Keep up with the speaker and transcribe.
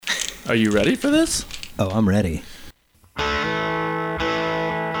Are you ready for this? Oh, I'm ready.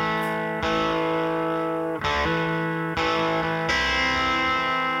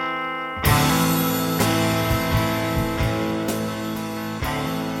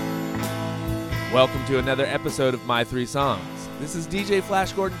 Welcome to another episode of My Three Songs. This is DJ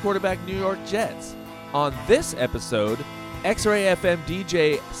Flash Gordon, quarterback New York Jets. On this episode, X-Ray FM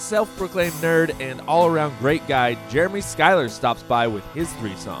DJ, self-proclaimed nerd, and all-around great guy Jeremy Schuyler stops by with his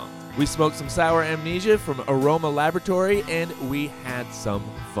 3 songs. We smoked some sour amnesia from Aroma Laboratory, and we had some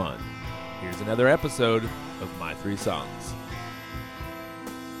fun. Here's another episode of My Three Songs.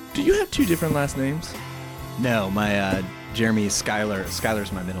 Do you have 2 different last names? No, my Jeremy Schuyler.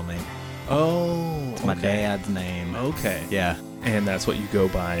 Schuyler's my middle name. Oh, It's my dad's name. Okay. Yeah. And that's what you go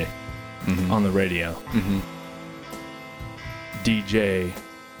by on the radio. Mm-hmm. DJ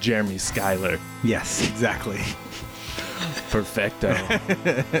Jeremy Schuyler. Yes, exactly. Perfecto.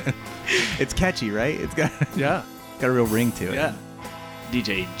 It's catchy, right? It's got Yeah. a real ring to it. Yeah.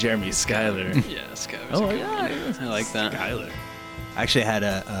 DJ Jeremy Schuyler. Yeah, Skyler's Oh, a good yeah. one. I like that. Schuyler. I actually had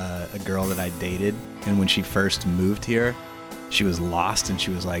a girl that I dated, and when she first moved here, she was lost, and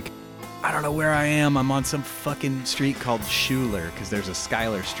she was like, I don't know where I am. I'm on some fucking street called Schuler, because there's a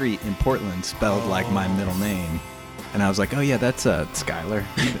Schuyler Street in Portland spelled like my middle name. And I was like, oh, yeah, that's Schuyler.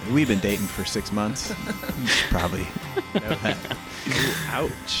 We've been dating for 6 months. You should probably know that. Ooh,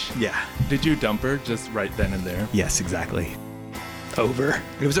 ouch. Yeah. Did you dump her just right then and there? Yes, exactly. Over.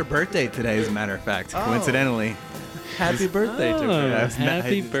 It was her birthday today, as a matter of fact. Oh. Coincidentally. Happy birthday to Oh. her. I was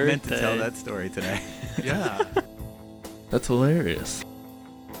Happy I meant to birthday. tell that story today. Yeah. That's hilarious.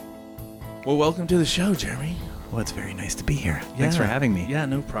 Well, welcome to the show, Jeremy. Well, it's very nice to be here. Thanks for Yeah. having me. Yeah,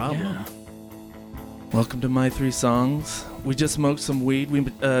 no problem. Yeah. Welcome to My Three Songs. We just smoked some weed. We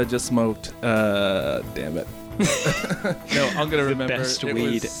just smoked, damn it. No, I'm going to remember. best it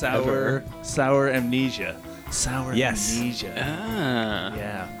weed was sour amnesia. Sour Yes. amnesia. Ah.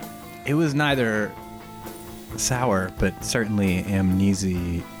 Yeah. It was neither sour, but certainly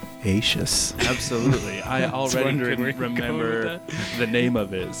amnesiaceous. Absolutely. I already wondering where couldn't you're going remember with the name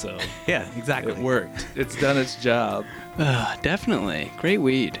of it, so Yeah, exactly. it worked. It's done its job. Definitely. Great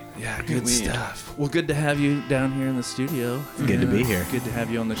weed. Yeah, Good good weed. stuff. Well, good to have you down here in the studio. Good to be here. Good to have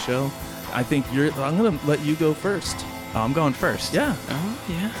you on the show. I think I'm going to let you go first. Oh, I'm going first. Yeah. Oh,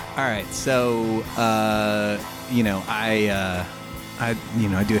 yeah. All right. So, I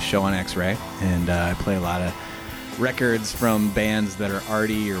do a show on X-Ray, and I play a lot of records from bands that are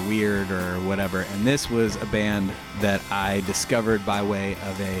arty or weird or whatever. And this was a band that I discovered by way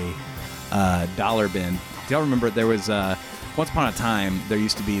of a dollar bin. Do y'all remember there was once upon a time there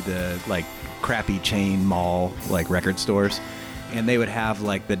used to be the like crappy chain mall like record stores, and they would have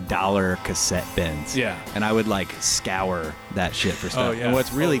like the dollar cassette bins. Yeah. And I would like scour that shit for stuff. Oh, yeah. And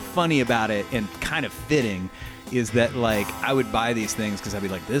what's really funny about it and kind of fitting is that like I would buy these things because I'd be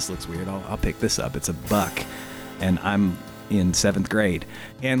like, this looks weird. I'll pick this up. It's $1. And I'm in 7th grade.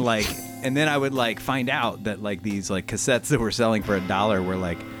 And then I would like find out that like these like cassettes that were selling for $1 were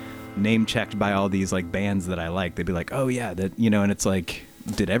like name checked by all these like bands that I like. They'd be like, oh yeah, that, and it's like,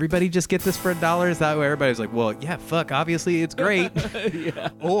 did everybody just get this for $1? Is that where everybody's like, well, yeah, fuck, obviously it's great. Yeah.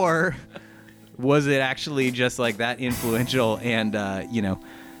 Or was it actually just like that influential and,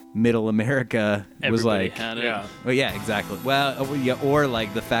 middle America was Everybody like, had it. Yeah. well, yeah, exactly. Well, yeah, or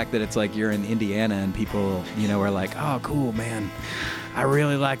like the fact that it's like you're in Indiana and people, are like, oh, cool, man. I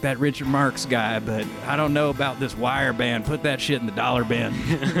really like that Richard Marx guy, but I don't know about this Wire band. Put that shit in the dollar bin.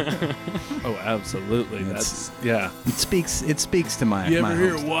 Oh, absolutely. It's- Yeah. It speaks to my. You my ever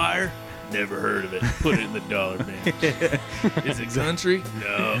hear home- Wire? Never heard of it. Put it in the dollar bin. Is it country?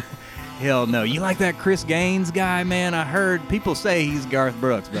 No. Hell no. You like that Chris Gaines guy, man? I heard people say he's Garth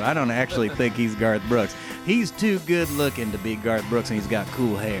Brooks, but I don't actually think he's Garth Brooks. He's too good looking to be Garth Brooks, and he's got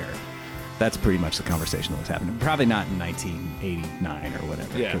cool hair. That's pretty much the conversation that was happening. Probably not in 1989 or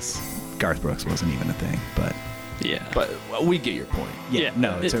whatever, Yeah. because Garth Brooks wasn't even a thing. But Yeah. But we get your point. yeah, Yeah,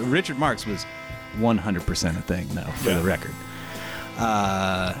 no. it- So Richard Marx was 100% a thing, though, for Yeah. the record.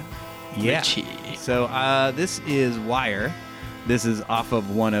 Yeah. Richie. So this is Wire. This is off of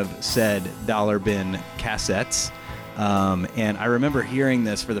one of said dollar bin cassettes. And I remember hearing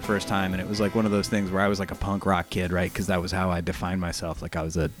this for the first time, and it was like one of those things where I was like a punk rock kid, right? Because that was how I defined myself. Like I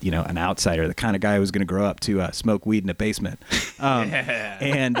was an outsider, the kind of guy who was going to grow up to smoke weed in a basement.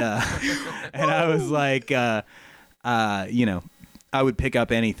 And I was like, I would pick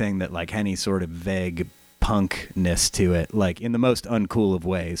up anything that like any sort of vague punkness to it, like in the most uncool of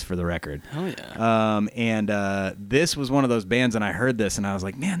ways, for the record. Oh yeah. And this was one of those bands, and I heard this, and I was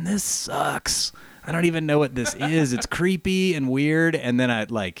like, man, this sucks. I don't even know what this is. It's creepy and weird. And then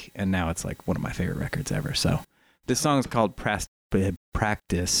and now it's like one of my favorite records ever. So this song is called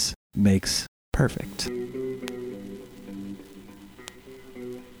Practice Makes Perfect.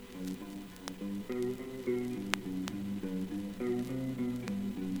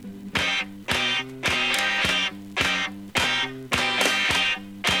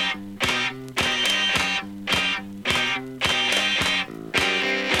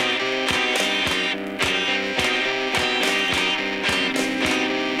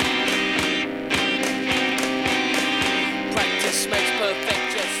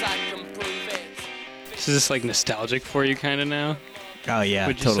 So is this like nostalgic for you kind of now? Oh yeah,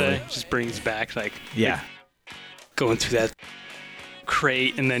 Would you totally. say? Just brings back like Yeah. going through that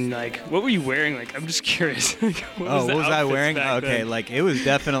crate and then like what were you wearing? Like I'm just curious. Like, What was I wearing? Okay, like it was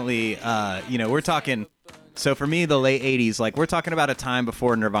definitely, we're talking. So for me, the late '80s, like we're talking about a time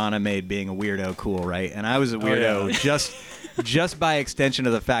before Nirvana made being a weirdo cool, right? And I was a weirdo just by extension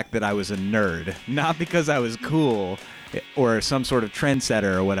of the fact that I was a nerd, not because I was cool or some sort of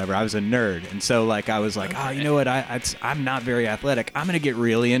trendsetter or whatever. I was a nerd, and so like I was like, you know what? I'm not very athletic. I'm gonna get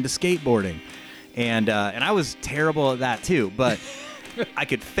really into skateboarding, and I was terrible at that too, but. I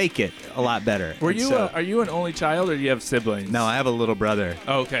could fake it a lot better. Are you an only child, or do you have siblings? No, I have a little brother.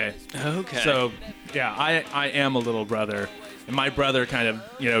 Okay. So, yeah, I am a little brother, and my brother kind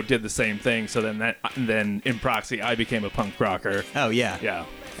of did the same thing. So then in proxy, I became a punk rocker. Oh yeah. Yeah.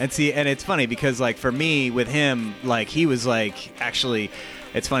 And it's funny because like for me with him, like he was like actually,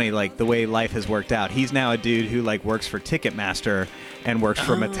 it's funny like the way life has worked out. He's now a dude who like works for Ticketmaster and works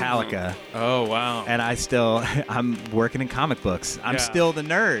for Metallica. Oh wow. And I'm working in comic books. I'm still the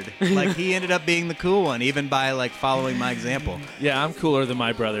nerd. Like he ended up being the cool one, even by like following my example. Yeah, I'm cooler than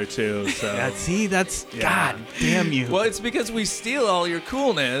my brother too. So that's God damn you. Well, it's because we steal all your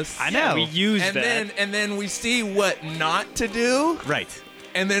coolness. I know. We use and that. then we see what not to do. Right.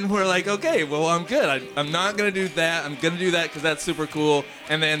 And then we're like, okay, well, I'm good. I'm not going to do that. I'm going to do that because that's super cool.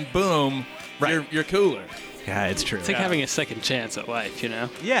 And then, boom, you're cooler. Yeah, it's true. It's like having a second chance at life, Yeah,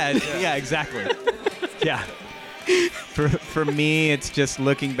 yeah, exactly. Yeah. For me, it's just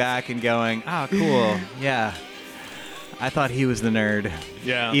looking back and going, oh, cool. Yeah. I thought he was the nerd.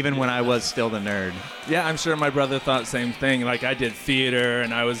 Yeah. Even when I was still the nerd. Yeah, I'm sure my brother thought the same thing. Like, I did theater,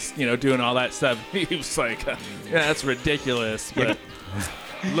 and I was, doing all that stuff. He was like, yeah, that's ridiculous, but...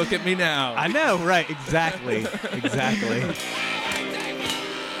 Look at me now. I know, right? Exactly. Exactly.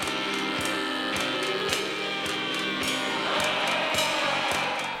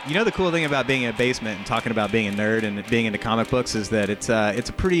 The cool thing about being in a basement and talking about being a nerd and being into comic books is that it's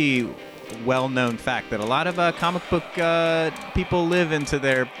a pretty well-known fact that a lot of comic book people live into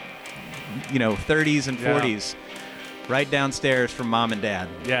their 30s and 40s, right downstairs from mom and dad.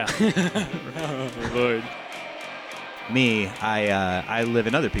 Yeah. Oh, Lord. Me, I live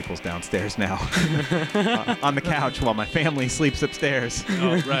in other people's downstairs now, on the couch while my family sleeps upstairs.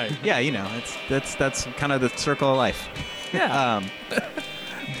 Oh, right. Yeah, that's kind of the circle of life. Yeah.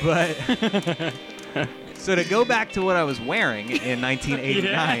 But so to go back to what I was wearing in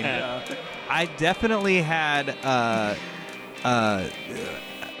 1989, I definitely had a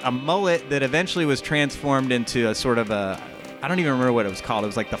mullet that eventually was transformed into a sort of I don't even remember what it was called. It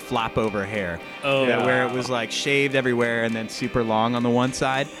was like the flop over hair. Oh, yeah. Where it was like shaved everywhere and then super long on the one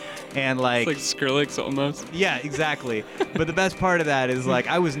side. And like... It's like Skrillex almost. Yeah, exactly. But the best part of that is like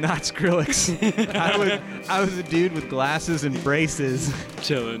I was not Skrillex. I was a dude with glasses and braces.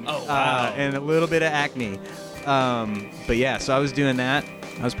 Chilling. Oh, wow. And a little bit of acne. But yeah, so I was doing that.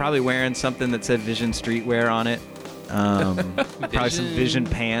 I was probably wearing something that said Vision Streetwear on it. Probably some Vision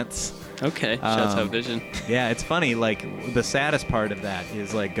pants. Okay, shouts out Vision. Yeah, it's funny. Like the saddest part of that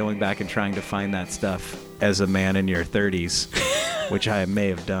is like going back and trying to find that stuff as a man in your 30s, which I may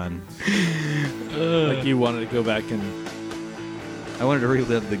have done. Like you wanted to go back and I wanted to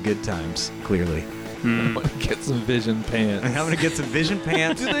relive the good times. Clearly, I want to get some Vision pants. I'm gonna get some Vision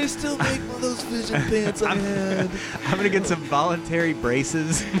pants. Do they still make those Vision pants I had? I'm gonna get some voluntary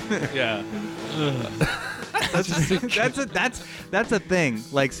braces. Yeah. That's a thing.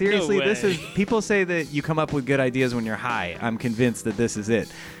 Like seriously, No this way. is people say that you come up with good ideas when you're high. I'm convinced that this is it.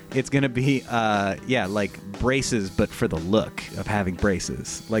 It's gonna be like braces, but for the look of having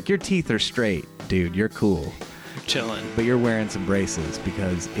braces. Like your teeth are straight, dude. You're cool, Chilling. but you're wearing some braces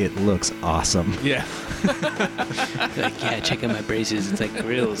because it looks awesome. Yeah. Like, yeah, check out my braces. It's like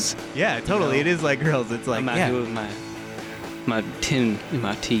grills. Yeah, totally. It is like girls. It's like I'm out here with my tin in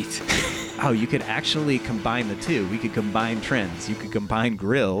my teeth. oh, you could actually combine the two. We could combine trends. You could combine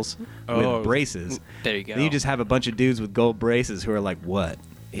grills with braces. There you go. Then you just have a bunch of dudes with gold braces who are like, what?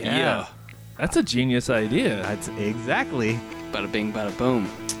 Yeah. That's a genius idea. That's exactly. Bada bing, bada boom.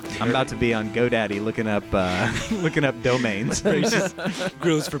 I'm about to be on GoDaddy looking up domains. Braces.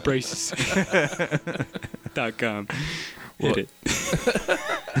 Grills for braces. .com. Hit it.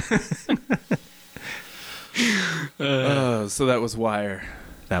 So that was Wire.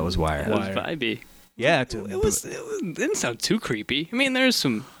 That was Wire. That was vibey. Yeah, It didn't sound too creepy. I mean, there's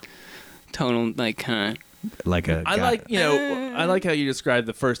some tonal, like, kind of. like a. I guy- like, I like how you described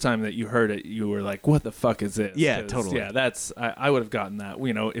the first time that you heard it. You were like, "What the fuck is this?" Yeah, 'Cause, totally. Yeah, that's. I would have gotten that.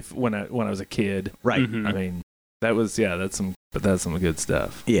 If when I was a kid. right. Mhm. I mean, that's some good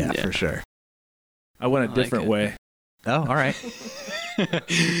stuff. Yeah, Yeah. for sure. I went a I like different it. way. Oh, all right.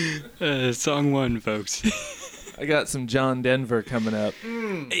 Song 1, folks. I got some John Denver coming up.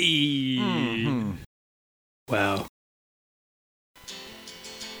 Hey. Mhm. Wow.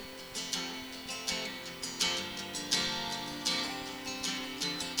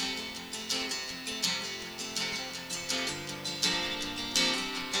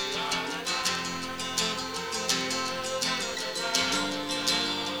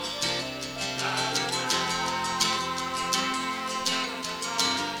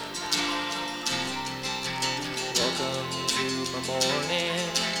 Welcome to my morning.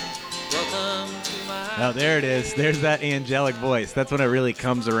 Welcome to my. Oh, there it is. There's that angelic voice. That's when it really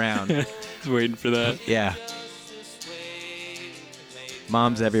comes around. Just waiting for that. Yeah.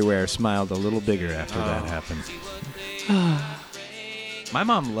 Moms everywhere smiled a little bigger after that happened. My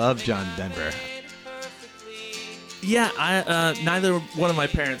mom loved John Denver. Yeah, neither one of my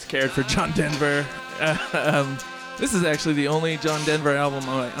parents cared for John Denver. This is actually the only John Denver album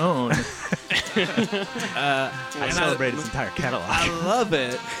I own. I celebrate his entire catalog. I love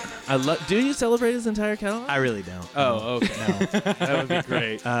it. Do you celebrate his entire catalog? I really don't. Oh, okay. That would be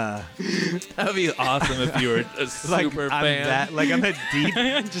great. That would be awesome if you were a like super I'm fan. I'm a deep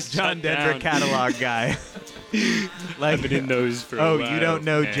Just John shut Denver down. catalog guy. Like, I've been in those for a oh, while, you don't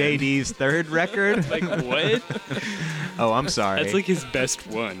know man. JD's third record? Like, what? Oh, I'm sorry. That's like his best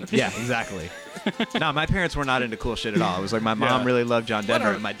one. Yeah, exactly. No, my parents were not into cool shit at all. It was like my mom Yeah. really loved John Denver,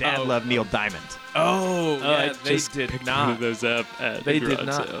 are- and my dad oh. loved Neil Diamond. Oh, I yeah, they just did picked one not. of those up at They the did garage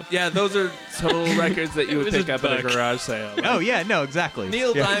not. sale. Yeah, those are total records that you would It was pick a up at a buck. garage sale. Like, Oh yeah, no, exactly.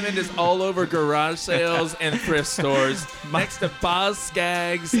 Neil Yeah. Diamond is all over garage sales and thrift stores next to Boz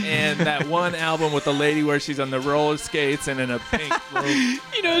Scaggs and that one album with the lady where she's on the roller skates and in a pink robe.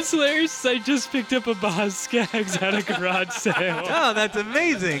 You know, it's hilarious. I just picked up a Boz Scaggs at a garage sale. Oh, that's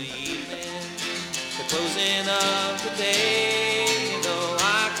amazing. The closing of the day. You know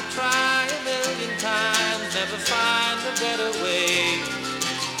I could try a million times, never find a better way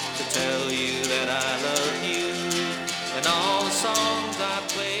to tell you that I love you and all the songs I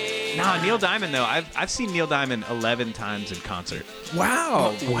play. Nah, Neil Diamond though. I've seen Neil Diamond 11 times in concert.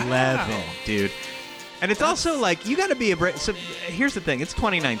 Wow. 11, dude. And it's also like you got to be a brave. So here's the thing: it's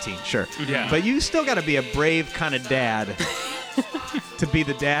 2019, sure. Yeah. But you still got to be a brave kind of dad to be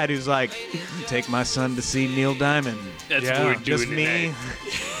the dad who's like, take my son to see Neil Diamond. That's Yeah. what we're doing Just me, tonight.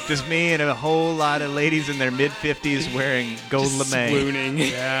 just me, and a whole lot of ladies in their mid 50s wearing gold Just lame. swooning.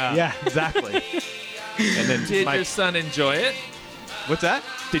 Yeah. Yeah, exactly. And then Did my, your son enjoy it? what's that?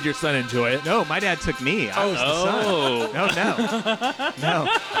 Did your son enjoy it? No, my dad took me. I was the son. Oh. No.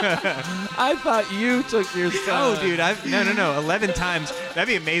 I thought you took your son. Oh, dude, no. 11 times. That'd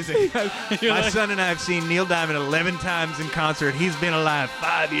be amazing. My son and I have seen Neil Diamond 11 times in concert. He's been alive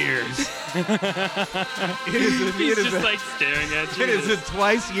 5 years. He's just like staring at you. It is a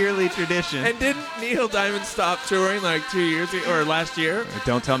twice yearly tradition. And didn't Neil Diamond stop touring like 2 years ago, or last year?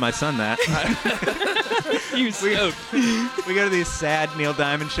 Don't tell my son that. You stoked. We go to these sad Neil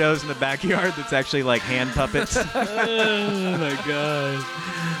Diamond shows in the backyard that's actually like hand puppets. Oh my god.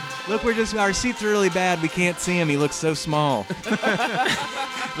 Look, our seats are really bad. We can't see him. He looks so small.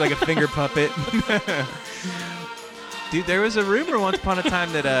 Like a finger puppet. Dude, there was a rumor once upon a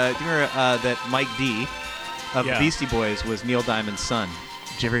time that do you remember that Mike D of Yeah. the Beastie Boys was Neil Diamond's son.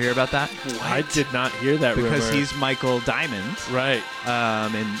 Did you ever hear about that? I did not hear that Because rumor. he's Michael Diamond. right.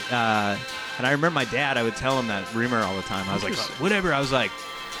 And I remember my dad, I would tell him that rumor all the time. I was like, whatever. I was like,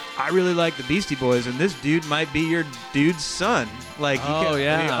 I really like the Beastie Boys, and this dude might be your dude's son. Like, you Oh,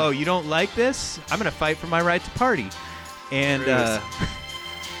 yeah. Oh, you don't like this? I'm gonna fight for my right to party. And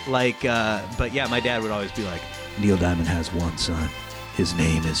but yeah, my dad would always be like, Neil Diamond has one son. His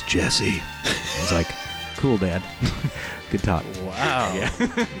name is Jesse. I was like, cool, Dad. Good talk. Wow. Yeah.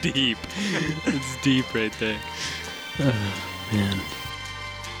 Deep. It's deep right there. Oh, man.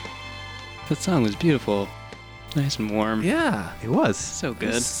 That song was beautiful. Nice and warm. Yeah. It was. So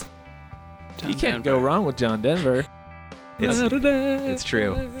good. You can't go wrong with John Denver. It's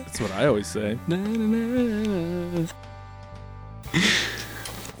true. That's what I always say.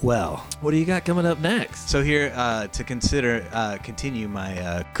 Well, What do you got coming up next? so here to continue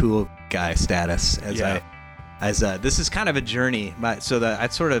my cool guy status as this is kind of a journey. So that I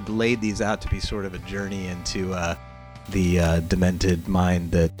sort of laid these out to be sort of a journey into the demented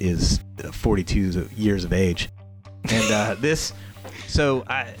mind that is 42 years of age, and this. So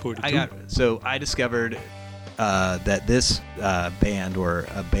I discovered that this band, or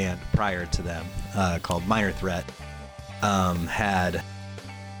a band prior to them, called Minor Threat, had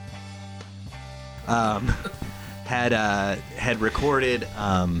recorded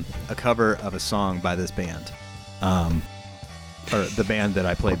a cover of a song by this band, or the band that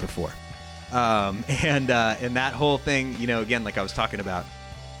I played before, and that whole thing, again, like I was talking about,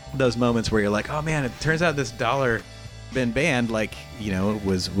 those moments where you're like, oh man, it turns out this dollar bin band, like,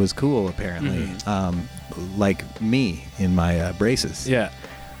 was cool apparently, like me in my braces,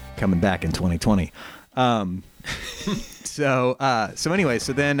 coming back in 2020. So anyway,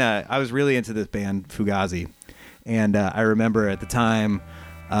 so then I was really into this band Fugazi, and I remember at the time,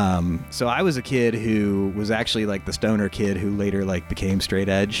 so I was a kid who was actually like the stoner kid who later like became straight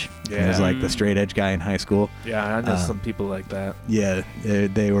edge. Yeah. I was like the straight edge guy in high school. Yeah, I know some people like that. Yeah,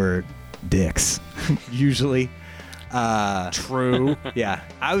 they were dicks usually. True. Yeah,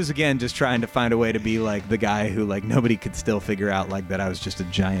 I was again just trying to find a way to be like the guy who like nobody could still figure out like that I was just a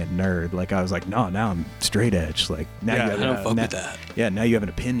giant nerd. Like I was like, no, now I'm straight edge. Like now Yeah, you have I don't fuck with that. Yeah, now you have an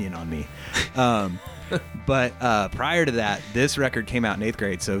opinion on me. But prior to that, this record came out in 8th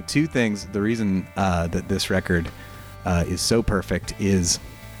grade. So two things. The reason that this record is so perfect is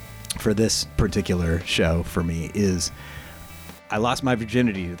for this particular show for me is I lost my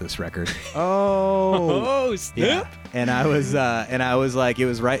virginity to this record. Oh, snap. Yeah, and I was like, it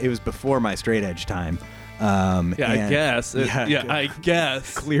was before my straight edge time. I guess. I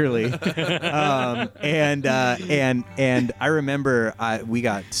guess. Clearly. And I remember we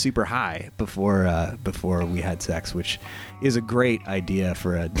got super high before we had sex, which is a great idea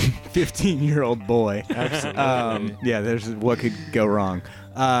for a 15-year-old boy. Absolutely. There's what could go wrong.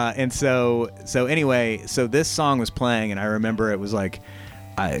 And so anyway, so this song was playing, and I remember it was like,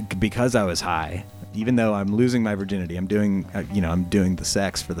 because I was high, even though I'm losing my virginity, I'm doing the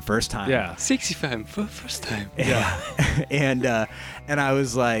sex for the first time. Yeah. 65 for the first time. Yeah. and I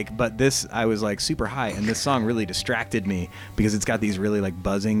was like, I was like super high, and this song really distracted me because it's got these really like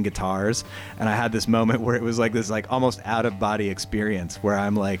buzzing guitars, and I had this moment where it was like this like almost out of body experience where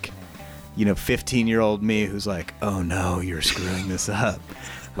I'm like, 15-year-old me who's like, oh no, you're screwing this up.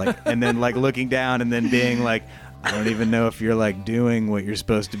 Like, and then like looking down and then being like, I don't even know if you're like doing what you're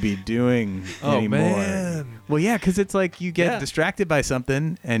supposed to be doing anymore. Man. Well, yeah, because it's like you get distracted by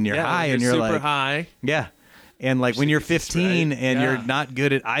something and you're high and you're super like, high. yeah. And like when you're 15 right. and you're not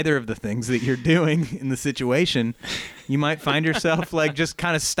good at either of the things that you're doing in the situation, you might find yourself like just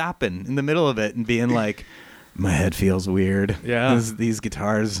kind of stopping in the middle of it and being like, my head feels weird. Yeah. These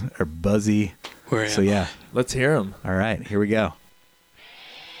guitars are buzzy. Where So am I? yeah. Let's hear them. All right, here we go.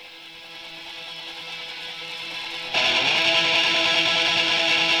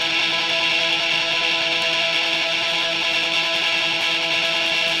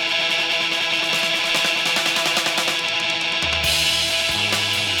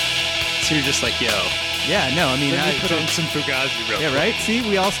 So you're just like, yo. Yeah, no, I mean, Let me put on some Fugazi real yeah, quick. right? See,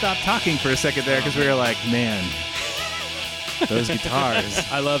 we all stopped talking for a second there because we were like, man, those guitars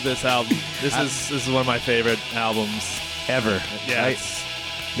I love this album. This is one of my favorite albums. ever. Yeah, right? it's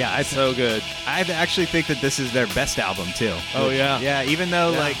Yeah, I so good. I actually think that this is their best album too. Oh, yeah. Yeah, even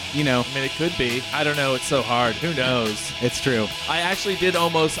though Yeah. like, I mean, it could be. I don't know. It's so hard. Who knows? it's true. I actually did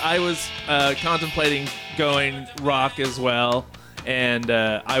almost. I was contemplating going rock as well, and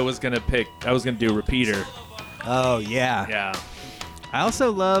I was gonna do Repeater. Oh yeah. Yeah. I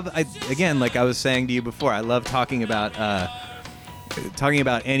also love, again, like I was saying to you before, I love talking about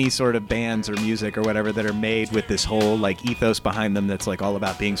any sort of bands or music or whatever that are made with this whole like ethos behind them that's like all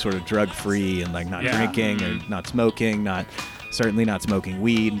about being sort of drug free and like not Yeah. drinking or not smoking, certainly not smoking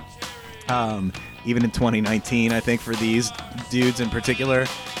weed. Even in 2019, I think for these dudes in particular,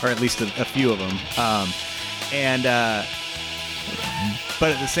 or at least a few of them.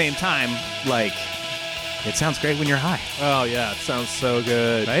 But at the same time, like, it sounds great when you're high, Oh yeah, it sounds so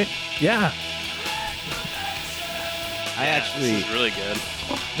good. right? Yeah. I actually, This is really good.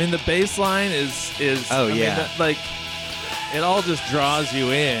 I mean, the bass line is. Oh, I mean, yeah. like, it all just draws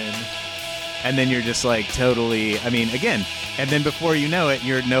you in. and then you're just like totally, I mean, again, and then before you know it,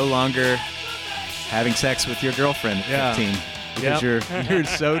 you're no longer having sex with your girlfriend at Yeah. 15 because you're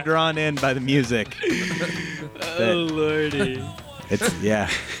so drawn in by the music. Oh lordy. It's yeah.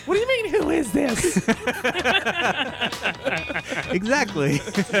 What do you mean? Who is this? Exactly.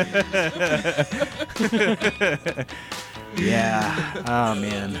 Yeah. Oh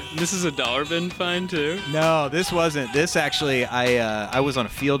man. This is a dollar bin find too. No, this wasn't. This actually, I was on a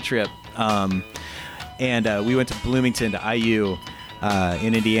field trip, and we went to Bloomington to IU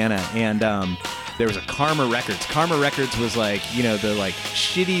in Indiana, and there was a Karma Records. Karma Records was like, you know, the like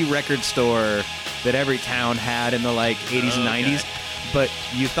shitty record store that every town had in the like 80s and 90s. But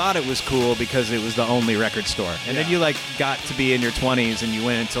you thought it was cool because it was the only record store. And then you like got to be in your 20s and you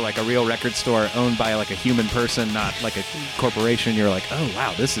went into like a real record store owned by like a human person, not like a corporation. You're like, oh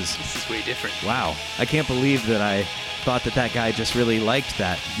wow, this is way different. wow. I can't believe that I thought that guy just really liked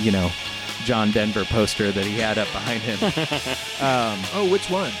that, you know, John Denver poster that he had up behind him. Oh, which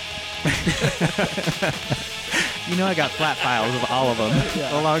one? You know, I got flat files of all of them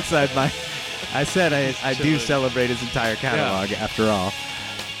alongside my. I said I do celebrate his entire catalog after all.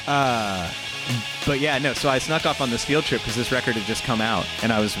 But yeah, no, so I snuck off on this field trip because this record had just come out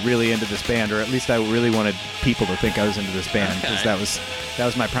and I was really into this band, or at least I really wanted people to think I was into this band because that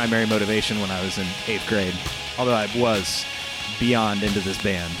was my primary motivation when I was in 8th grade. Although I was beyond into this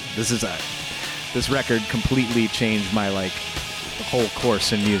band. This record completely changed my like whole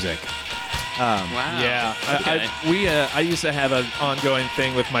course in music. Wow. Yeah, Okay. I used to have an ongoing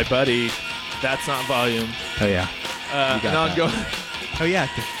thing with my buddy. That's Not Volume. Oh yeah. An that. ongoing, Oh yeah.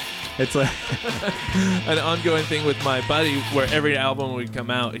 It's like an ongoing thing with my buddy where every album would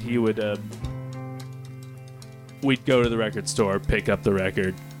come out, he would we'd go to the record store, pick up the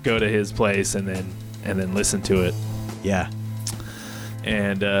record, go to his place, and then listen to it. yeah.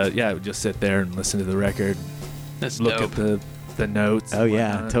 And I would just sit there and listen to the record, That's look dope. at the notes. Oh and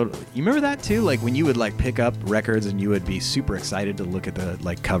yeah, whatnot. totally. You remember that too? Like when you would like pick up records and you would be super excited to look at the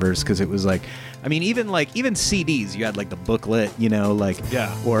like covers because it was like, I mean, even CDs, you had like the booklet, you know, like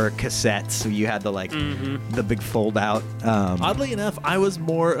or cassettes. So you had the like the big fold out. Oddly enough, I was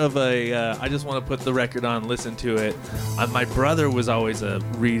more of a I just want to put the record on, listen to it. My brother was always a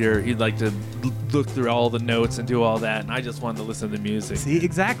reader. He'd like to look through all the notes and do all that, and I just wanted to listen to the music. See,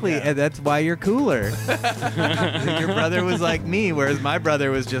 exactly, and that's why you're cooler. Your brother was like me, whereas my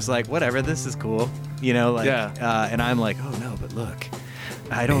brother was just like, whatever, this is cool, you know, like. And I'm like, oh no, but look.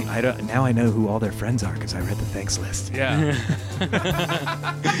 I don't. Now I know who all their friends are because I read the thanks list. Yeah.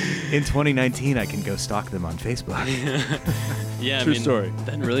 In 2019, I can go stalk them on Facebook. Yeah, True story.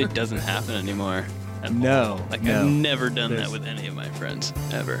 That really doesn't happen anymore. At No, all. Like no. I've never done There's- that with any of my friends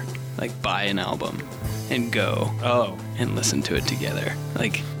ever. Like buy an album and go Oh. and listen to it together.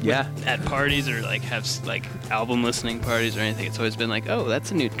 Like Yeah. at parties or like have like album listening parties or anything. It's always been like, oh,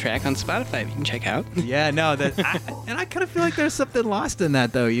 that's a new track on Spotify you can check out. Yeah, no, and I kind of feel like there's something lost in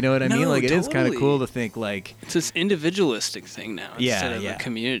that, though. You know what I mean? No, Like, it is kind of totally. cool to think, like, It's this individualistic thing now Yeah, instead of yeah. a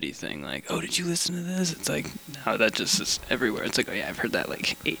community thing. Like, oh, did you listen to this? It's like, no, that just is everywhere. It's like, oh yeah, I've heard that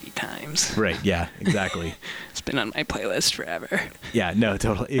like 80 times. right? Yeah, exactly. It's been on my playlist forever. Yeah, no,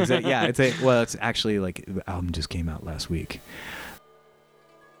 totally. Yeah, it's actually like the album just came out last week.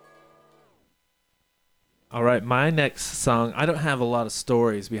 All right, my next song. I don't have a lot of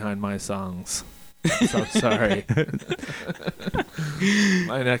stories behind my songs, so I'm sorry.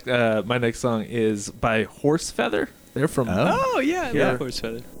 My next song is by Horsefeather. They're from. Oh. Oh yeah, I Yeah. love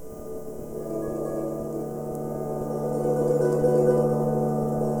Horsefeather.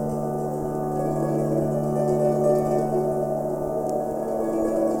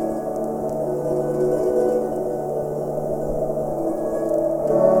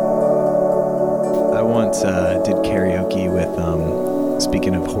 I once did karaoke with,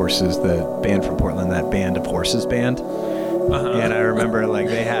 speaking of horses, the band from Portland, that Band of Horses band. And I remember like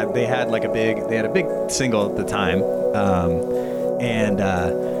they had like a big single at the time, and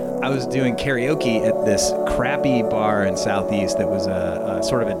I was doing karaoke at this crappy bar in Southeast that was a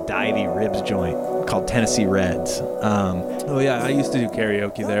sort of a divey ribs joint called Tennessee Reds. Oh yeah, I used to do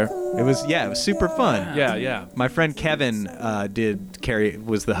karaoke there. It was super fun. Yeah. My friend Kevin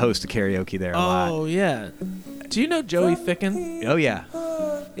was the host of karaoke there a lot. Oh yeah. Do you know Joey Ficken? Oh yeah.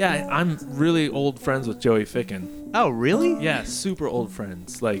 Yeah, I'm really old friends with Joey Ficken. Oh really? Yeah, super old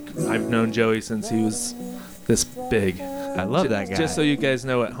friends. Like I've known Joey since he was this big. I love that guy. Just so you guys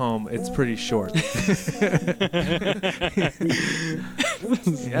know at home, it's pretty short.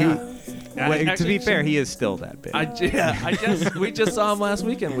 Yeah. To be fair, he is still that big. We just saw him last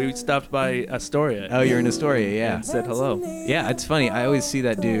weekend. We stopped by Astoria. Oh, you're in Astoria, yeah. And said hello. Yeah, it's funny. I always see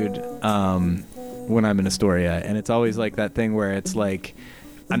that dude when I'm in Astoria, and it's always like that thing where it's like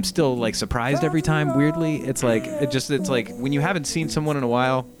I'm still like surprised every time. Weirdly, it's like when you haven't seen someone in a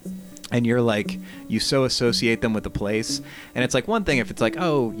while, and you're like, you so associate them with the place. And it's like one thing if it's like,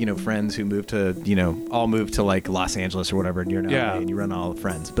 oh, friends who moved to, all moved to like Los Angeles or whatever, and you're in LA and you run all the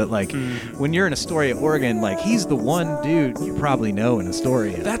friends. But like when you're in Astoria, Oregon, like he's the one dude you probably know in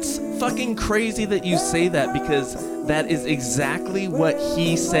Astoria. That's fucking crazy that you say that, because that is exactly what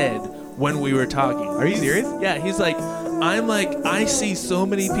he said when we were talking. Are you serious? Yeah, he's like, I see so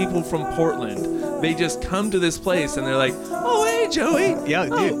many people from Portland. They just come to this place and they're like, oh, hey, Joey. Yeah,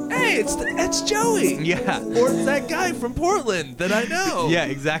 oh, dude. Hey, it's Joey. Yeah. Or it's that guy from Portland that I know. Yeah,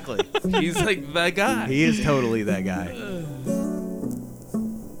 exactly. He's like that guy. He is totally that guy.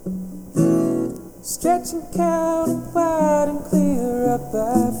 Stretching County wide and clear up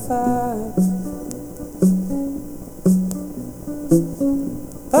by 5.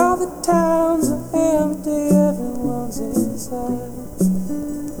 All the towns are empty, everyone's inside.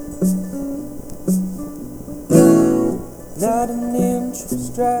 Not an inch of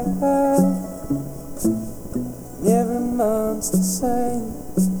strike, every month's the same.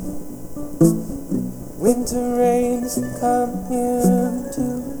 Winter rains come in to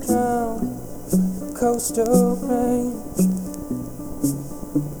drown coastal range.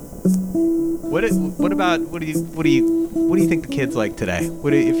 What do you think the kids like today?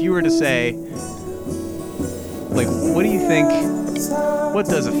 If you were to say, like, what do you think? What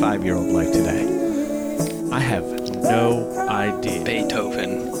does a 5-year-old like today? I have no idea.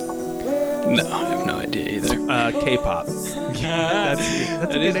 Beethoven. No, I have no idea either. K-pop. That's a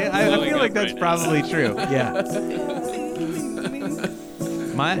good is I blowing feel like up that's right now. probably true. Yeah.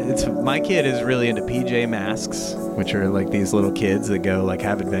 My kid is really into PJ Masks, which are like these little kids that go like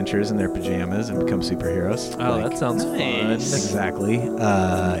have adventures in their pajamas and become superheroes. Oh, Like, that sounds fun. exactly.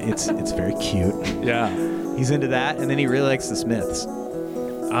 It's very cute. Yeah. He's into that, and then he really likes the Smiths.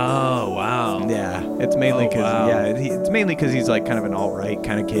 Oh, wow. Yeah, it's mainly because wow. he's like kind of an alt-right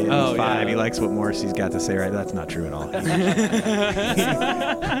kind of kid. Oh, He's 5. yeah. He likes what Morrissey's got to say. Right? That's not true at all.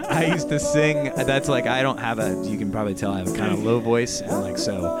 I used to sing. That's like I don't have a. You can probably tell I have a kind of low voice, and like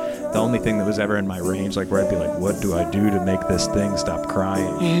so, the only thing that was ever in my range, like where I'd be like, "What do I do to make this thing stop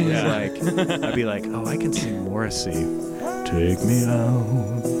crying?" Yeah. Was like I'd be like, "Oh, I can sing Morrissey. Take me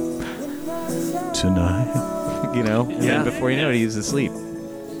out tonight." And then before you know it, he's asleep.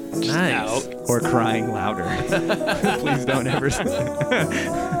 Nice. Or crying louder. Please don't ever.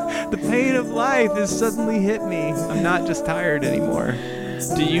 The pain of life has suddenly hit me. I'm not just tired anymore.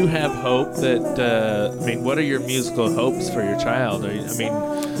 Do you have hope that, what are your musical hopes for your child?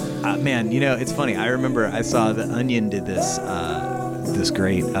 Man, it's funny. I remember I saw The Onion did this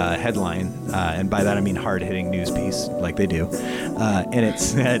great headline, and by that I mean hard-hitting news piece, like they do. And it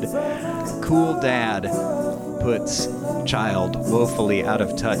said, "Cool dad puts child woefully out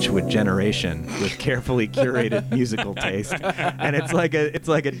of touch with generation with carefully curated musical taste." And it's like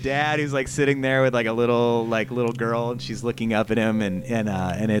a dad who's like sitting there with like a little girl, and she's looking up at him, and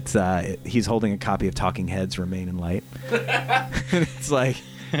it's he's holding a copy of Talking Heads' Remain in Light. And it's like,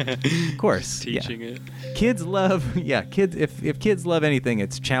 of course, Teaching it. Kids love kids. If kids love anything,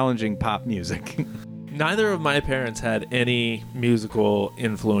 it's challenging pop music. Neither of my parents had any musical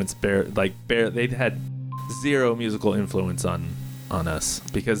influence. They had zero musical influence on us,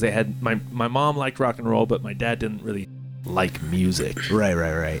 because they had my mom liked rock and roll, but my dad didn't really like music.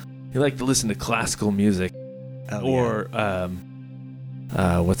 Right. He liked to listen to classical music, or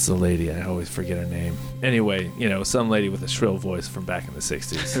what's the lady? I always forget her name. Anyway, some lady with a shrill voice from back in the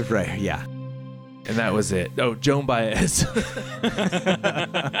 60s. Right, yeah. And that was it. Oh, Joan Baez.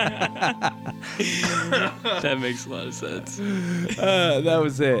 That makes a lot of sense. That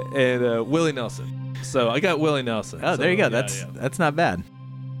was it. And Willie Nelson. So I got Willie Nelson. Oh, there you go. That's not bad.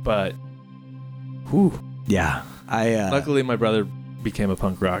 But, whew. Yeah, Luckily, my brother became a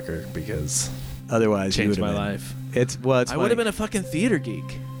punk rocker, because otherwise changed you my been, life. It's I would have been a fucking theater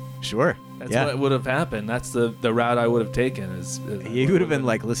geek. Sure. That's what would have happened. That's the route I would have taken. You would have been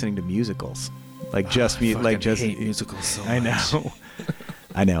like listening to musicals, like just hate musicals so I know. much.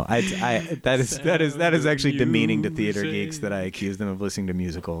 I know. That is actually demeaning to theater geeks that I accuse them of listening to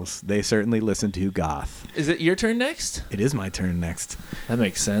musicals. They certainly listen to goth. Is it your turn next? It is my turn next. That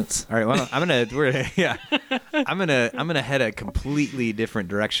makes sense. All right. Well, I'm gonna head a completely different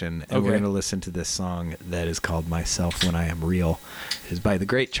direction, and we're Okay. gonna listen to this song that is called "Myself When I Am Real." It is by the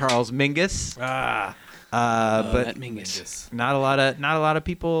great Charles Mingus. But Matt Mingus. not a lot of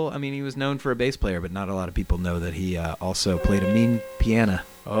people. I mean, he was known for a bass player, but not a lot of people know that he also played a mean piano.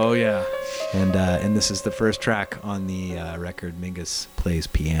 Oh yeah. And this is the first track on the record. Mingus plays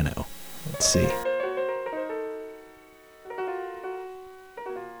piano. Let's see.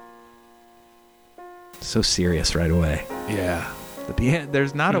 so serious right away. Yeah. The piano,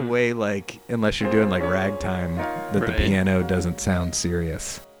 there's not a way, like, unless you're doing like ragtime, that the Right. piano doesn't sound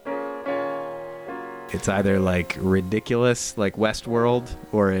serious. It's either like ridiculous, like Westworld,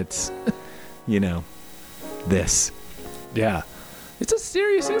 or it's, you know, this. Yeah. It's a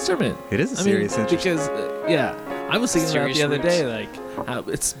serious instrument. It is a serious instrument. Because, I was thinking about it the Serious other roots. day, like, how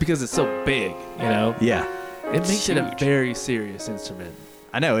it's because it's so big, you know? Yeah, It makes it a huge. very serious instrument.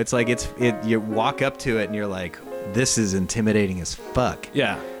 I know. It's like you walk up to it and you're like, this is intimidating as fuck.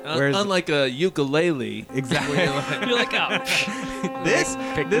 Yeah. Whereas- Unlike a ukulele. Exactly. Where you're like, You're like, oh, this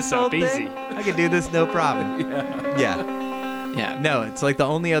pick this this whole up thing, easy. I could do this no problem. Yeah. Yeah. No, it's like the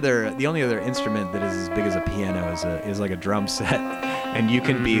only other instrument that is as big as a piano is like a drum set, and you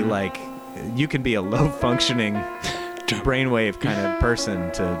can be like, you can be a low functioning brainwave kind of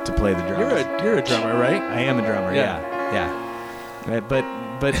person to play the drums. you're a drummer, right? I am a drummer. Yeah. But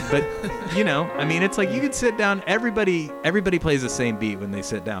you know, I mean, it's like you could sit down. Everybody plays the same beat when they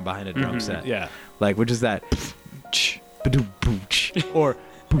sit down behind a drum set. Yeah. Like, which is that? Or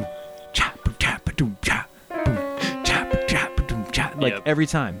like Yep. every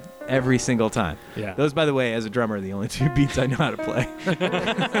time, every single time. Yeah. Those, by the way, as a drummer, are the only two beats I know how to play.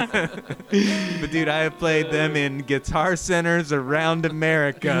 But dude, I have played them in guitar centers around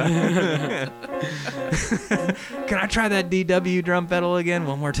America. Can I try that DW drum pedal again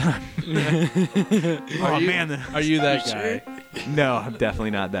one more time? Oh man, Are you that guy? no, I'm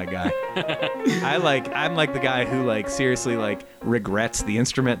definitely not that guy. I'm like the guy who like seriously like regrets the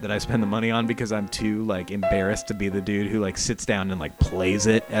instrument that I spend the money on because I'm too like embarrassed to be the dude who like sits down and like plays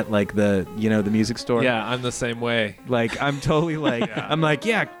it at like the, you know, the music store. Yeah, I'm the same way. Like I'm totally like I'm like,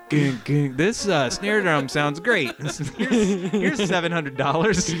 yeah, this snare drum sounds great. Here's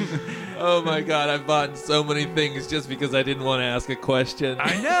 $700. Oh my God, I've bought so many things just because I didn't want to ask a question.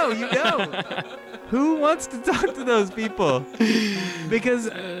 I know, you know. Who wants to talk to those people? Because,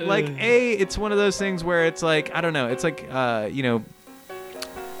 like, it's one of those things where it's like, I don't know. It's like, you know,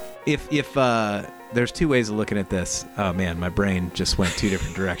 if there's two ways of looking at this. Oh man, my brain just went two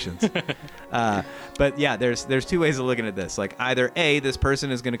different directions. But yeah, there's two ways of looking at this. Like either A, this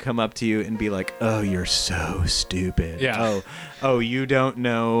person is going to come up to you and be like, "Oh, you're so stupid. Yeah. Oh, you don't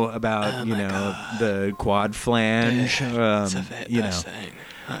know about you know the quad flange. You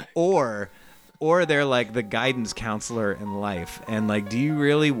know." Or they're like the guidance counselor in life, and like, do you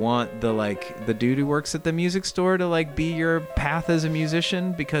really want the dude who works at the music store to like be your path as a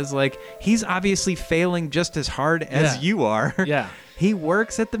musician? Because like he's obviously failing just as hard as Yeah. you are. Yeah. He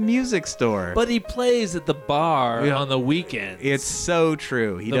works at the music store. But he plays at the bar Yeah. on the weekends. It's so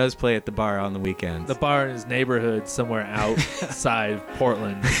true. He does play at the bar on the weekends. the bar in his neighborhood somewhere outside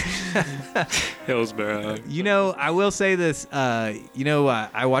Portland. Hillsborough. You know, I will say this. You know,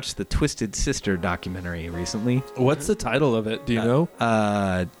 I watched the Twisted Sister documentary recently. What's the title of it? Do you know?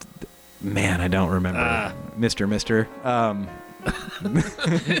 Man, I don't remember. Mister.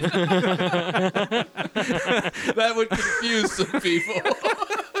 That would confuse some people.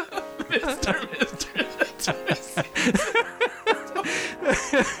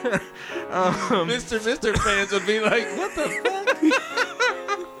 Mr. fans would be like, what the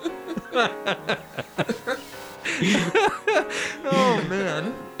fuck? Oh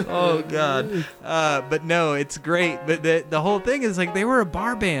man. Oh god. But no, it's great. But the whole thing is like they were a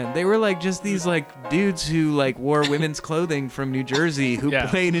bar band. They were like just these like dudes who like wore women's clothing from New Jersey who Yeah.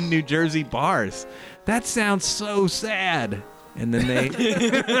 played in New Jersey bars. That sounds so sad. And then they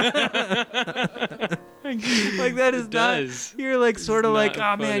like that is does. not. You're like sort of It's like, not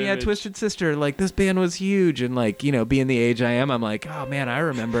a oh man, fun yeah, image. Twisted Sister. Like this band was huge, and like you know, being the age I am, I'm like, oh man, I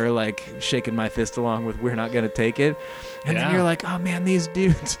remember like shaking my fist along with "We're Not Gonna Take It," and then Yeah. you're like, oh man, these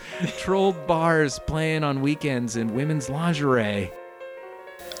dudes trolled bars playing on weekends in women's lingerie.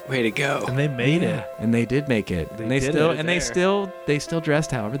 Way to go. And they made it. And they did make it. They and they did still it and there. they still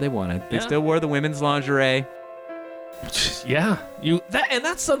dressed however they wanted. They Yeah. still wore the women's lingerie. Yeah, and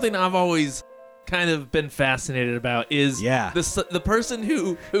that's something I've always kind of been fascinated about is Yeah. the person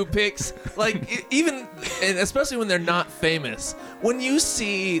who picks like even and especially when they're not famous. When you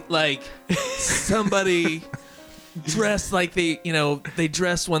see like somebody dressed like they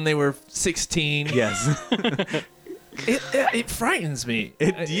dressed when they were 16, Yes. it frightens me.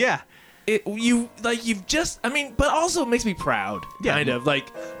 Yeah. You've just, I mean, but also it makes me proud, Yeah. kind of like,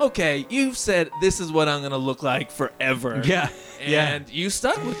 okay, you've said this is what I'm gonna look like forever. Yeah. And you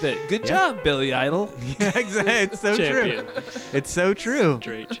stuck with it. Good Yeah. job, Billy Idol. Yeah, exactly. It's so Champion. true. It's so true.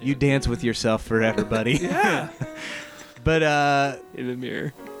 Straight You dance with yourself forever, buddy. Yeah. But in the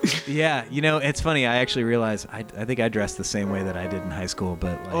mirror. Yeah, it's funny. I actually realized I think I dressed the same way that I did in high school,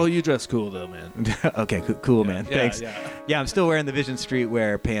 but like, Oh, you dress cool though, man. okay, cool, man. Yeah, Thanks. yeah. Yeah, I'm still wearing the Vision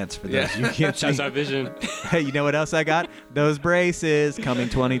Streetwear pants for those you can't Shouts see. out Vision. Hey, you know what else I got? Those braces coming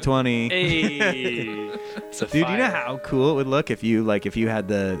 2020. Hey. It's a Dude, you know fire. how cool it would look if you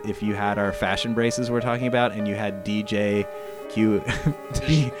had our fashion braces we're talking about, and you had DJ Q.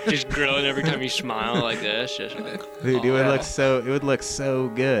 Just grilling every time you smile like this. Just like, Dude, it would look so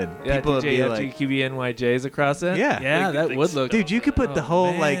good. Yeah, People would be DJ like, FGQBNYJs across it. Yeah. Yeah, that would look. dude, you could put the Oh,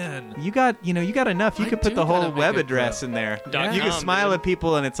 whole man. you got enough. You I could put do the whole gotta web make it address grow. in there. .com, You can smile dude. at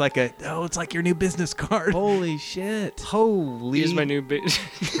people, and it's like it's like your new business card. Holy shit. Holy. Here's my new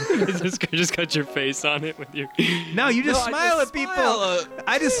just cut your face on it with your. No, you just No, I smile just at people. smile.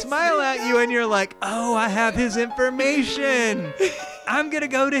 I just smile at you, and you're like, oh, I have his information. I'm going to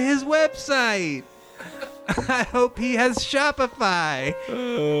go to his website. I hope he has Shopify.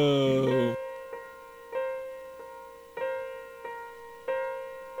 Oh.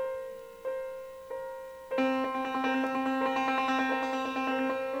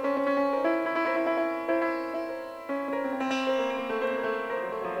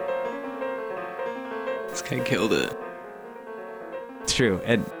 This guy killed it. It's true.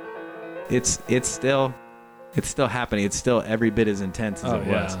 And it's still happening. It's still every bit as intense as Oh, it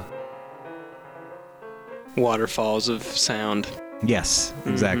was. yeah. Waterfalls of sound. Yes,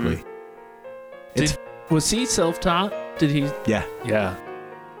 exactly. It's Was he self-taught? Did he? yeah. Yeah.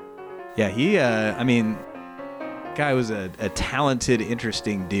 Yeah, he guy was a talented,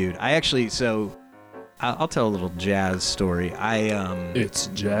 interesting dude. I'll tell a little jazz story. It's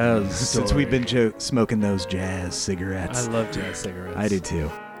jazz. Since we've been smoking those jazz cigarettes. I love jazz cigarettes. I do too.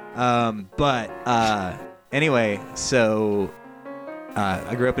 Anyway, so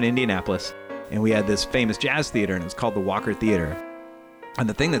I grew up in Indianapolis, and we had this famous jazz theater, and it was called the Walker Theater. And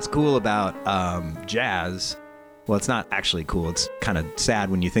the thing that's cool about jazz, well, it's not actually cool. It's kind of sad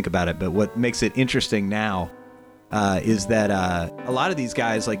when you think about it, but what makes it interesting now is that a lot of these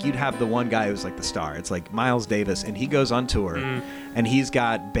guys, like you'd have the one guy who's like the star. It's like Miles Davis, and he goes on tour, and he's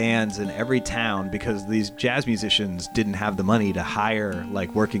got bands in every town because these jazz musicians didn't have the money to hire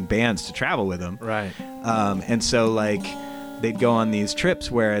like working bands to travel with them. Right. And so like they'd go on these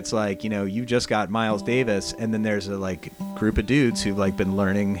trips where it's like, you just got Miles Davis, and then there's a like group of dudes who've like been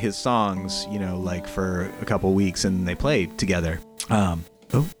learning his songs, like for a couple weeks, and they play together. Oh,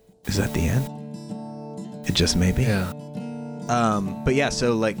 is that the end? It just may be. Yeah. But yeah,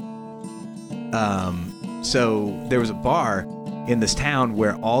 so like, so there was a bar in this town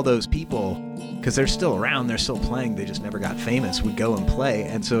where all those people, because they're still around, they're still playing, they just never got famous, would go and play.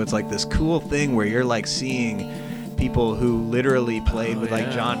 And so it's like this cool thing where you're like seeing people who literally played with like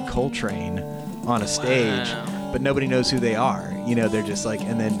yeah. John Coltrane on a stage, but nobody knows who they are. They're just like,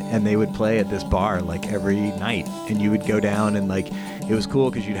 and they would play at this bar like every night, and you would go down, and like it was cool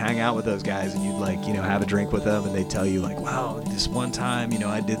because you'd hang out with those guys, and you'd like have a drink with them, and they'd tell you like, wow, this one time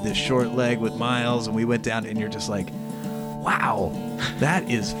I did this short leg with Miles, and we went down, and you're just like, wow, that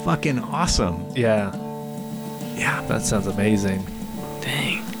is fucking awesome. Yeah. Yeah. That sounds amazing.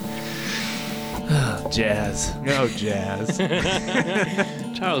 Dang. Jazz. No jazz.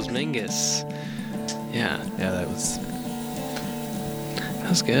 Charles Mingus. Yeah, Yeah, that was. that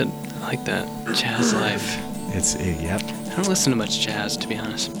was good. I like that. Jazz life. Yep. I don't listen to much jazz, to be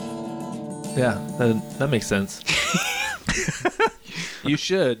honest. Yeah, that makes sense. You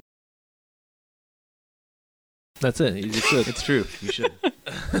should. That's it. You just should. It's true. You should.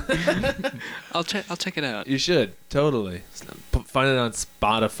 I'll check it out. You should totally find it on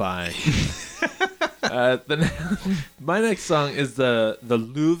Spotify. My next song is the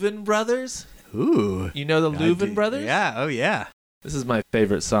Louvin Brothers. Ooh. You know the Louvin Brothers? Yeah. Oh yeah. This is my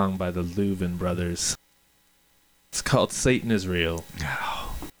favorite song by the Louvin Brothers. It's called "Satan Is Real."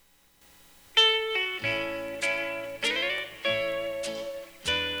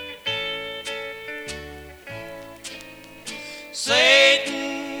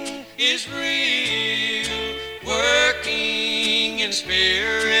 Satan is real, working in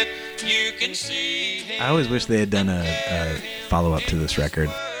spirit. You can see him. I always wish they had done a follow-up to this record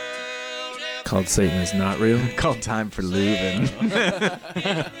Called "Satan Is Not Real." called "Time for Leuven."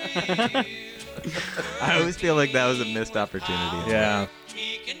 I always feel like that was a missed opportunity. Yeah.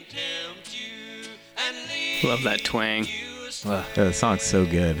 He can tempt you and lead Love that twang. you astray. The song's so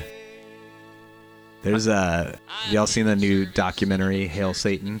good. There's have y'all seen the new documentary Hail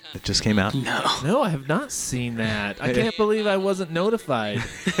Satan that just came out? No. No, I have not seen that. I can't believe I wasn't notified.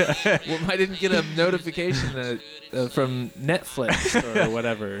 Well, I didn't get a notification from Netflix or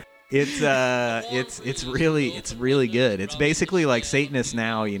whatever. It's really good. It's basically like Satanists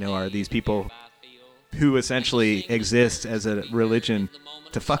now, are these people who essentially exist as a religion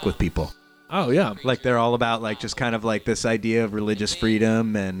to fuck with people. Oh yeah. Like they're all about like just kind of like this idea of religious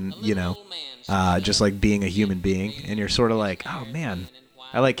freedom and just like being a human being. And you're sort of like, oh man.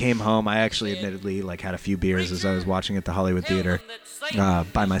 I like came home. I actually admittedly like had a few beers as I was watching at the Hollywood Theater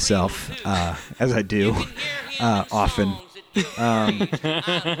by myself, as I do often. That's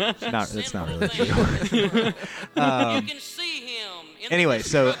not really true. Anyway,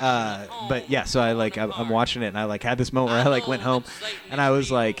 so but yeah, so I'm watching it and I like had this moment where I like went home and I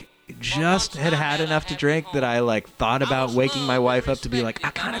was like just had enough to drink that I like thought about waking my wife up to be like, I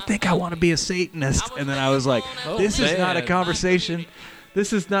kind of think I want to be a Satanist, and then I was like, this is not a conversation.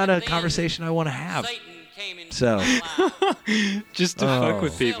 This is not a conversation I want to have. So, just to fuck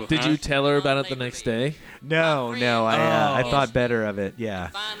with people. Did you tell her about it the next day? No. I thought better of it.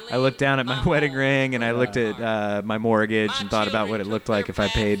 Yeah, I looked down at my wedding ring and I looked at my mortgage and thought about what it looked like if I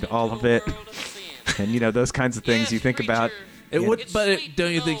paid all of it. And those kinds of things you think about.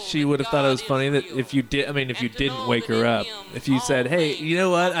 Don't you think she would have thought it was funny that if you didn't wake her up, if you said, "Hey, you know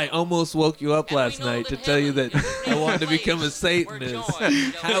what? I almost woke you up last night to tell you that I wanted to become a Satanist,"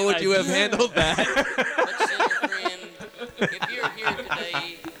 how would you have handled that?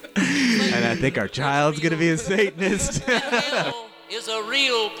 And I think our child's gonna be a Satanist. Hell is a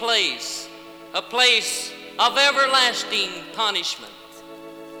real place, a place of everlasting punishment.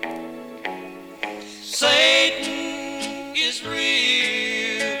 Satan is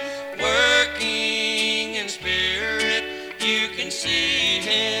real, working in spirit. You can see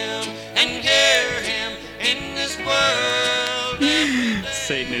him and hear him in this world.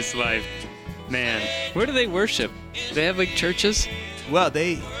 Satanist life. Man, where do they worship? Do they have like churches? Well,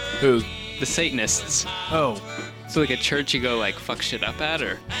 Who? The Satanists. Oh. So like a church you go like fuck shit up at,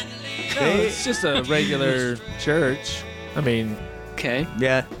 or? No, it's just a regular church. I mean, Okay.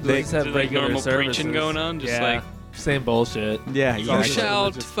 yeah, they just have like regular normal services. preaching going on, just yeah, like same bullshit. yeah, It's all you just shall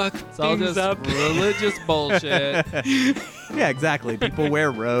religious- fuck It's all things just up. religious bullshit. yeah, exactly. People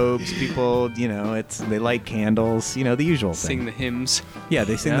wear robes. People, they light candles. The usual thing. Sing the hymns. Yeah,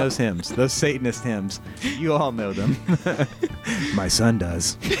 they sing those hymns, those Satanist hymns. You all know them. My son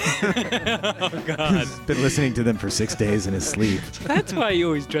does. Oh God. He's been listening to them for 6 days in his sleep. That's why he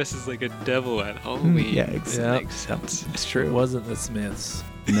always dresses like a devil at Halloween. Yeah, Yeah. Makes sense. It's It true. wasn't the Smiths.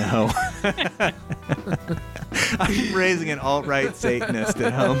 No. I'm raising an alt-right Satanist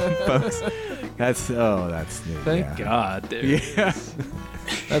at home, folks. That's Thank God. There. Yeah.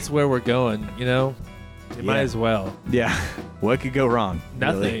 That's where we're going, You might Yeah. as well. Yeah. What could go wrong?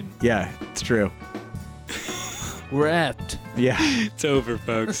 Really? Nothing. Yeah, it's true. We're effed. Yeah. It's over,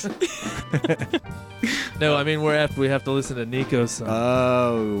 folks. No, I mean, we're effed. We have to listen to Nico's song.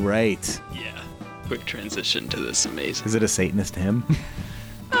 Oh, right. Yeah. Quick transition to this amazing. Is it a Satanist hymn?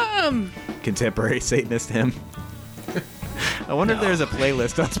 Contemporary Satanist hymn. I wonder if there's a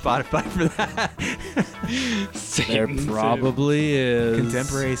playlist on Spotify for that. There probably is.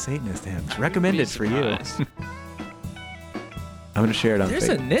 Contemporary Satanist hymns. Recommended for you. Surprised. I'm going to share it on There's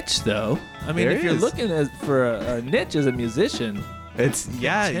a Facebook. niche, though. I mean, There if you're is. looking for a niche as a musician, You're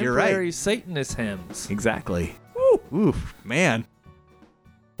contemporary right. Satanist hymns. Exactly. Oof, man.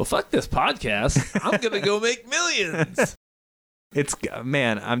 Well, fuck this podcast. I'm gonna go make millions.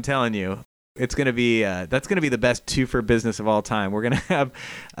 Man, I'm telling you, it's gonna be that's gonna be the best two for business of all time. We're gonna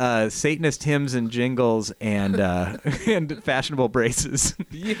have Satanist hymns and jingles and and fashionable braces.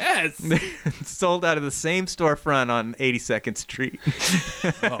 Yes. Sold out of the same storefront on 82nd Street.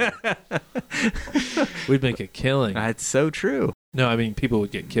 We'd make a killing. That's so true. No, I mean people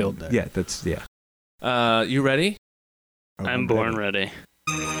would get killed there. Yeah. You ready? I'm born ready.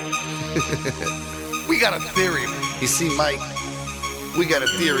 We got a theory. You see, Mike, we got a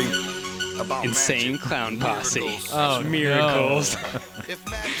theory about Insane magic, clown posse. miracles. Oh, Miracles. If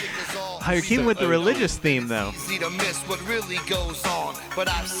magic is all Oh, you're keeping with the religious theme, though. easy to miss what really goes on, but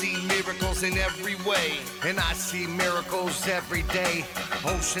I've seen miracles in every way, and I see miracles every day.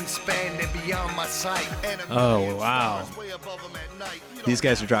 Ocean spanning beyond my sight. And a Oh, million wow. stars way above 'em at night. You These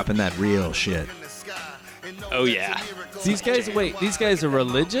guys are dropping that real shit. in the sky, and know Oh, that's yeah. a miracle. These guys are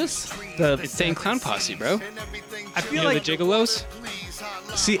religious? The Insane clown posse, bro. I You feel know like the Gigolos?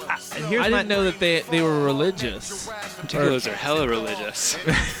 see, here's I my didn't know that they were religious. Gigolos are hella religious.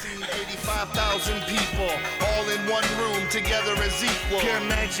 85,000 people, all all in one room together as equals. Pure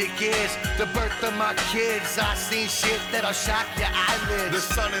magic is the birth of my kids. I seen shit that'll shock your eyelids. The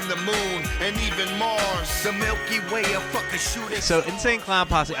sun and the moon and even Mars. The Milky Way, a fucking shooting. So Insane Clown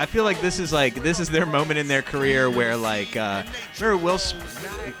Posse, I feel like this is their moment in their career where remember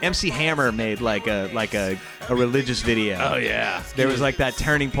MC Hammer made like a religious video. Oh yeah. There was like that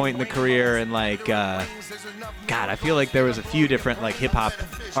turning point in the career, and God, I feel like there was a few different like hip hop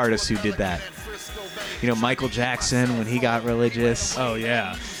artists who did that. You know, Michael Jackson when he got religious. Oh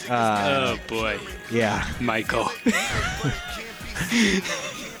yeah. Oh boy, Yeah. Michael.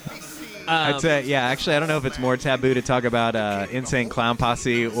 I'd say, yeah, actually, I don't know if it's more taboo to talk about Insane Clown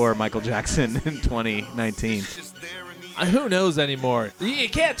Posse or Michael Jackson in 2019. Who knows anymore? You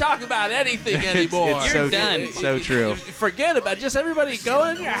can't talk about anything anymore. It's You're so done. So true. Forget about it. Just everybody go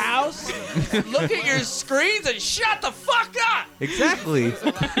in your house, look at your screens, and shut the fuck up. Exactly.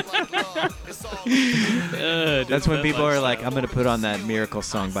 That's when people are like, I'm going to put on that Miracle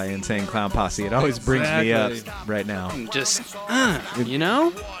song by Insane Clown Posse. It always brings me up right now. Just, you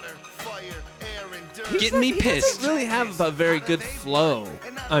know, getting me He pissed. doesn't really have a very good flow,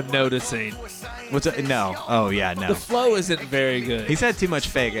 I'm noticing. What's a, no? Oh, yeah, no. The flow isn't very good. He's had too much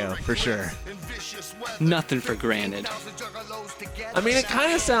Faygo, for sure. Nothing for granted. I mean, it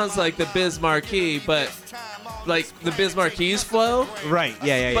kind of sounds like the Biz Marquee, but like the Biz Marquee's flow. Right,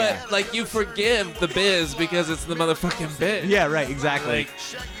 yeah. But like you forgive the Biz because it's the motherfucking Biz. Yeah, right, exactly. Like,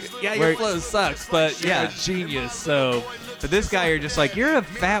 yeah, Where- your flow sucks, but you're Yeah. a genius. So But this guy, you're just like, you're a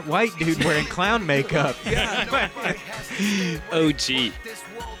fat white dude wearing clown makeup. OG.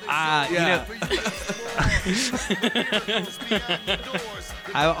 yeah.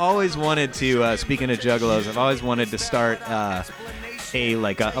 I've always wanted to, speaking of juggalos, I've always wanted to start a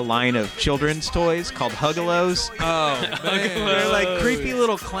line of children's toys called Huggalos. Oh man. They're like creepy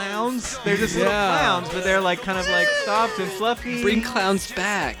little clowns. They're just little Yeah. clowns, but they're like kind of like soft and fluffy. Bring clowns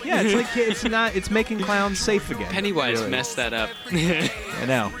back. Yeah, it's like it's making clowns safe again. Pennywise Really. messed that up. I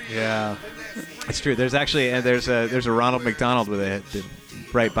know. Yeah. It's true. There's actually there's a Ronald McDonald with it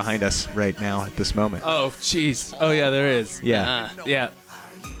right behind us right now at this moment. Oh jeez. Oh yeah, there is. Yeah. Yeah.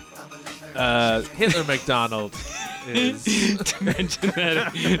 Hitler McDonald is. To mention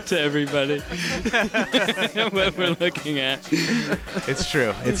that to everybody. What we're looking at. It's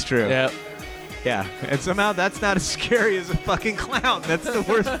true. It's true. Yeah. Yeah. And somehow that's not as scary as a fucking clown. That's the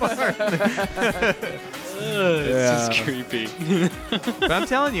worst part. It's just creepy. But I'm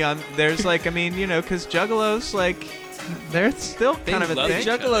telling you, there's like, I mean, you know, because juggalos, like, they're still kind of a love thing.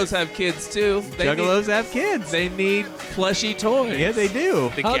 Juggalos have kids too. Juggalos have kids. They need plushy toys. Yeah, they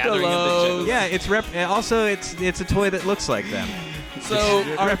do. The gathering of the Juggalos. Yeah, it's also it's a toy that looks like them. So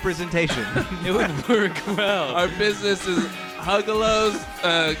our, Representation. It would work well. our business is Huggalos,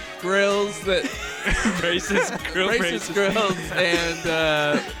 grills that Racist grill racist grills,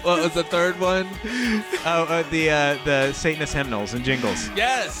 and what was the third one? The Satanist hymnals and jingles.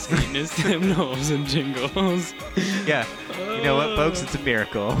 Yes. Penis hymnals and jingles. Yeah. You know what, folks? It's a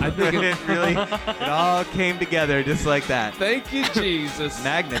miracle. I think it really, it all came together just like that. Thank you, Jesus.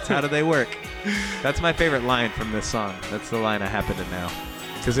 Magnets, how do they work? That's my favorite line from this song. That's the line I happen to know.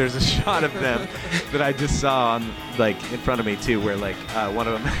 Because there's a shot of them that I just saw on, like, in front of me too, where like one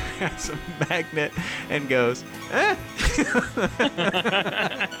of them has a magnet and goes, eh.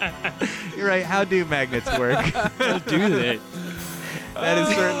 You're right. How do magnets work? How do they? That is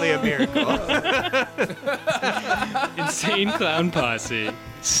certainly a miracle. Insane Clown Posse.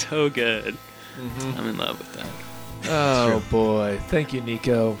 So good. I'm in love with that. Oh boy. Thank you,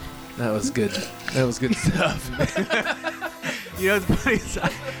 Nico. That was good. That was good stuff. You know what's funny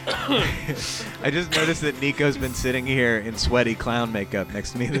is I just noticed that Nico's been sitting here in sweaty clown makeup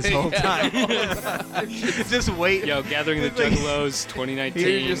next to me this whole time. Just waiting. Yo, Gathering the Juggalos 2019.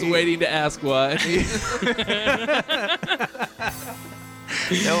 You're just waiting to ask why.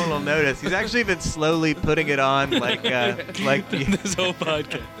 No one will notice. He's actually been slowly putting it on, like This whole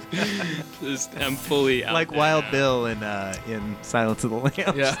podcast. I'm fully out like there Wild now. Bill in Silence of the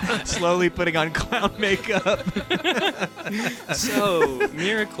Lambs. Yeah. Slowly putting on clown makeup. So,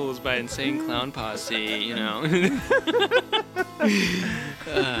 Miracles by Insane Clown Posse, you know. Yeah,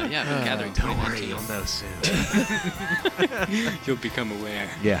 but Gathering 2019. You'll know soon. You'll become aware.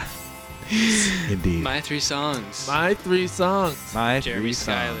 Yeah. Indeed. My three songs. My three songs. My Jeremy three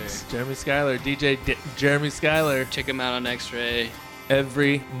Schuyler. songs. Jeremy Schuyler, Jeremy Schuyler, Check him out on X-Ray.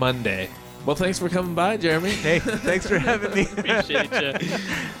 every Monday. Well, thanks for coming by, Jeremy. Hey, thanks for having me. Appreciate you.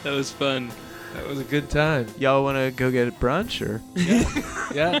 That was fun. That was a good time. Y'all want to go get brunch or?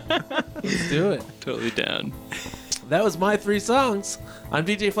 Yeah, let's do it. Totally down. that was my 3 songs. I'm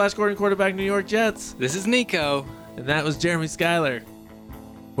DJ Flash Gordon, quarterback New York Jets. This is Nico. And that was Jeremy Schuyler.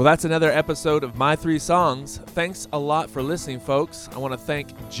 Well, that's another episode of My 3 Songs. Thanks a lot for listening, folks. I want to thank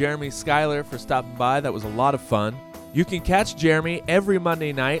Jeremy Schuyler for stopping by. That was a lot of fun. You can catch Jeremy every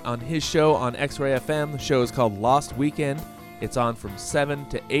Monday night on his show on X-Ray FM. The show is called Lost Weekend. It's on from 7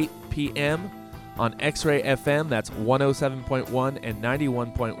 to 8 p.m. on X-Ray FM. That's 107.1 and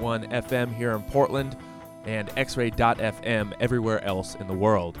 91.1 FM here in Portland, and X-Ray.FM everywhere else in the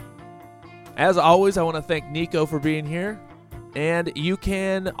world. As always, I want to thank Nico for being here. And you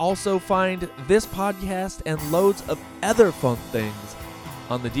can also find this podcast and loads of other fun things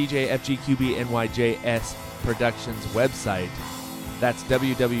on the DJ FGQB NYJS Productions website. That's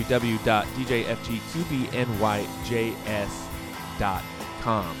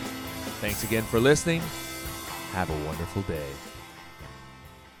www.djfgqbnyjs.com. Thanks again for listening. Have a wonderful day.